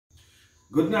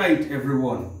Good night,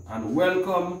 everyone, and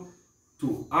welcome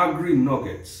to Agri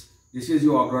Nuggets. This is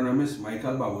your agronomist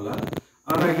Michael Baboolal,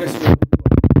 and I guess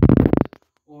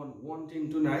we're on one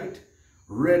thing tonight: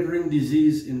 Redring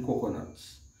disease in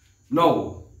coconuts.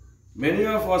 Now, many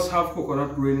of us have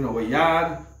coconut growing in our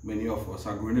yard. Many of us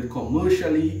are growing it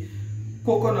commercially.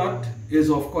 Coconut is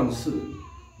of concern.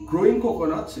 Growing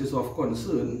coconuts is of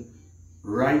concern.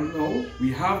 Right now,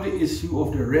 we have the issue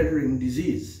of the Redring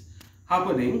disease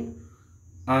happening.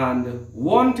 And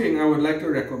one thing I would like to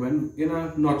recommend in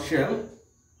a nutshell,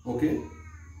 okay,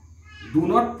 do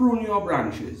not prune your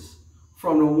branches.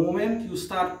 From the moment you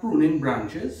start pruning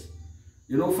branches,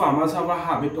 you know, farmers have a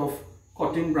habit of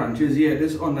cutting branches. Yeah,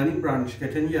 this underneath branch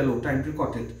getting yellow, time to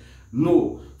cut it.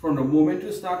 No, from the moment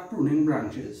you start pruning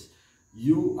branches,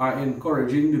 you are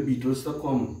encouraging the beetles to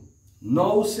come.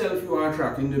 Now self you are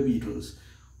attracting the beetles.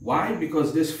 Why?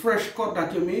 Because this fresh cut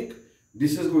that you make,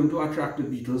 this is going to attract the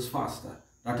beetles faster.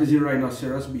 That is the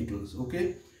rhinoceros beetles,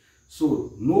 okay?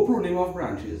 So, no pruning of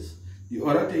branches. The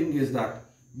other thing is that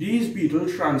these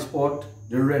beetles transport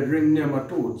the Redring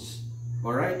nematodes,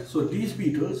 alright? So, these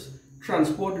beetles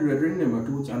transport the Redring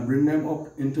nematodes and bring them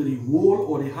up into the hole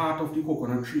or the heart of the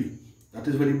coconut tree. That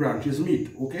is where the branches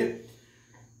meet, okay?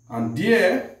 And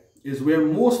there is where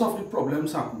most of the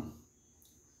problems happen.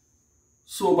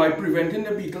 So, by preventing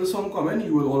the beetles from coming,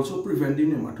 you will also prevent the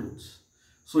nematodes.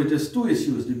 So it is two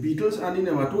issues, the beetles and the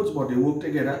nematodes, but they work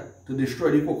together to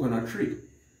destroy the coconut tree.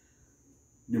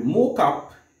 The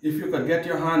mocap, if you could get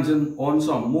your hands on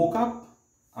some mocap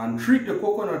and treat the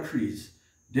coconut trees,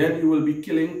 then you will be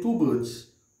killing two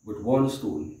birds with one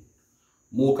stone.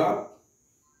 Mocap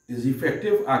is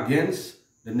effective against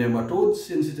the nematodes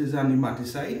since it is an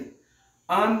nematicide,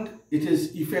 and it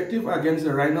is effective against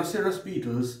the rhinoceros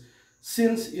beetles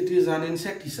since it is an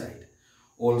insecticide.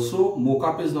 Also,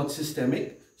 mocap is not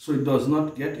systemic, so it does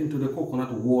not get into the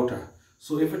coconut water.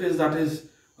 So if it is that is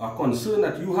a concern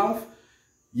that you have,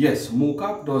 yes,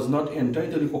 mocap does not enter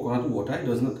into the coconut water. It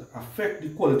does not affect the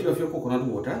quality of your coconut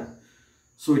water.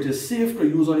 So it is safe to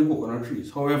use on the coconut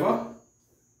trees. However,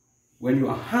 when you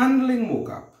are handling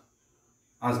mocap,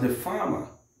 as the farmer,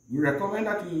 we recommend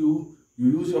that you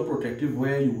use your protective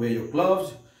wear. You wear your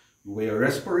gloves, you wear your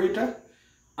respirator,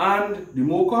 and the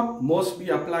mocap must be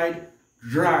applied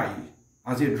dry,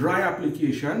 as a dry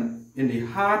application in the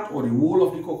heart or the whole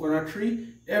of the coconut tree.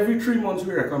 Every 3 months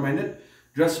we recommend it.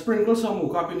 Just sprinkle some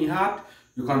mocap in the heart.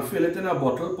 You can fill it in a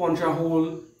bottle, punch a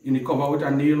hole in the cover with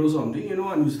a nail or something, you know,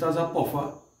 and use it as a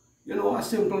puffer. You know, a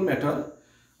simple method.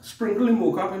 Sprinkle the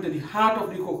mocap into the heart of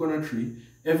the coconut tree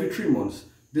every 3 months.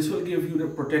 This will give you the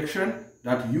protection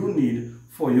that you need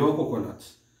for your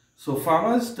coconuts. So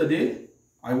farmers, today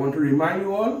I want to remind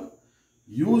you all,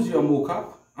 use your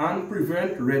mocap and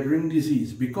prevent Redring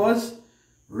disease, because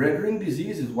Redring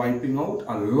disease is wiping out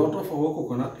a lot of our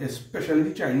coconut, especially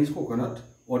the Chinese coconut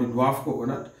or the dwarf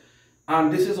coconut,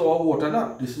 and this is our water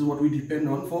nut. This is what we depend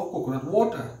on for coconut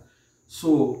water.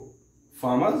 So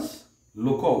farmers,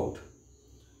 look out.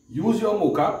 Use your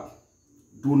mocap.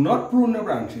 Do not prune the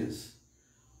branches.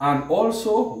 And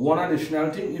also, one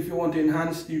additional thing, if you want to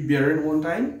enhance the bearing one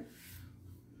time,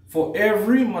 for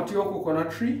every mature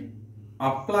coconut tree,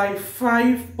 apply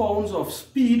 5 pounds of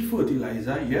speed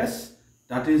fertilizer. Yes,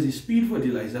 that is the speed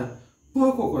fertilizer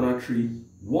per coconut tree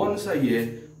once a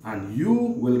year, and you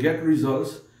will get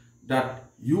results that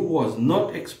you was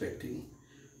not expecting.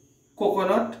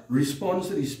 Coconut responds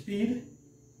to the speed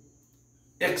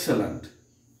excellent.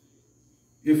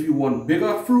 If you want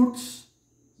bigger fruits,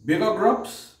 bigger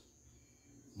crops,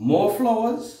 more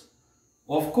flowers,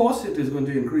 of course it is going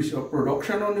to increase your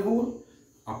production on the whole.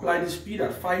 Apply the speed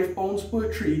at 5 pounds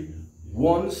per tree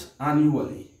once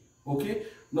annually. Okay,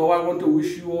 now I want to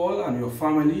wish you all and your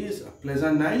families a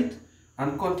pleasant night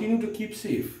and continue to keep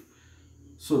safe.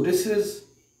 So this is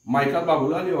Michael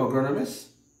Baboolal, your agronomist,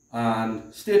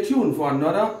 and stay tuned for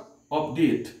another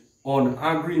update on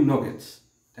Agri Nuggets.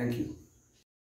 Thank you.